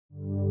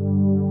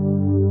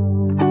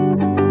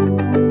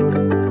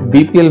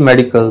BPL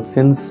Medical,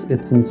 since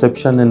its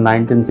inception in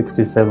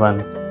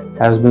 1967,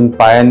 has been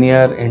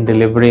pioneer in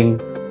delivering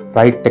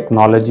right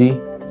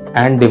technology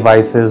and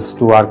devices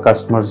to our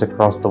customers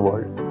across the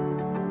world.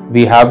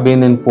 We have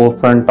been in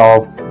forefront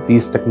of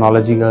these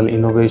technological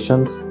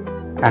innovations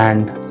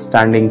and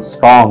standing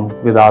strong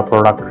with our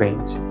product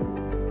range.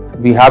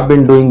 We have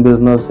been doing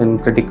business in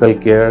critical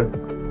care,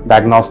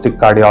 diagnostic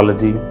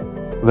cardiology,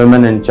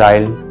 women and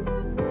child,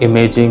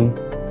 imaging,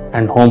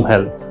 and home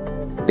health.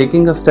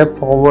 Taking a step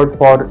forward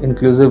for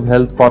inclusive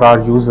health for our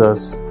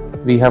users,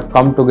 we have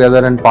come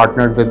together and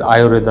partnered with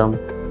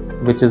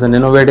AyuRythm, which is an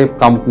innovative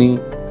company,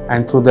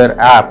 and through their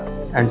app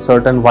and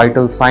certain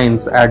vital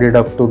signs added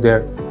up to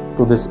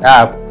this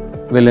app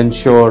will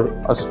ensure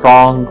a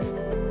strong,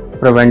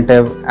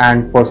 preventive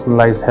and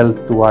personalized health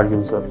to our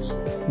users.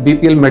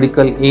 BPL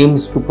Medical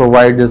aims to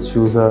provide its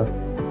user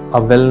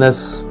a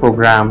wellness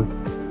program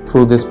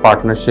through this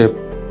partnership,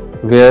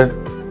 where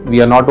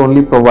we are not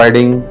only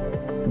providing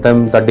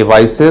them the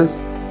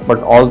devices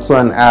but also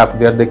an app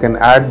where they can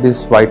add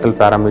these vital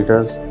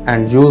parameters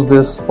and use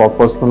this for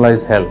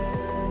personalized health.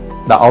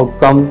 The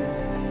outcome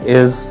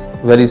is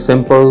very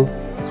simple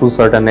through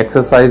certain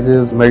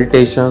exercises,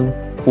 meditation,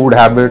 food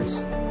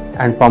habits,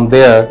 and from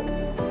there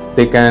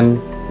they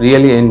can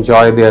really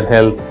enjoy their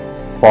health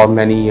for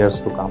many years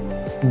to come.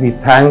 We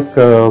thank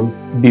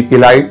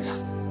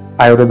BPLites,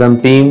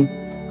 AyuRythm team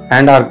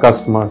and our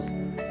customers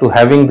to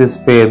having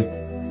this faith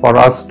for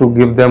us to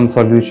give them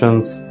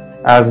solutions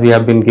as we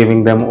have been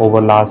giving them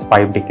over last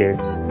 5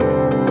 decades.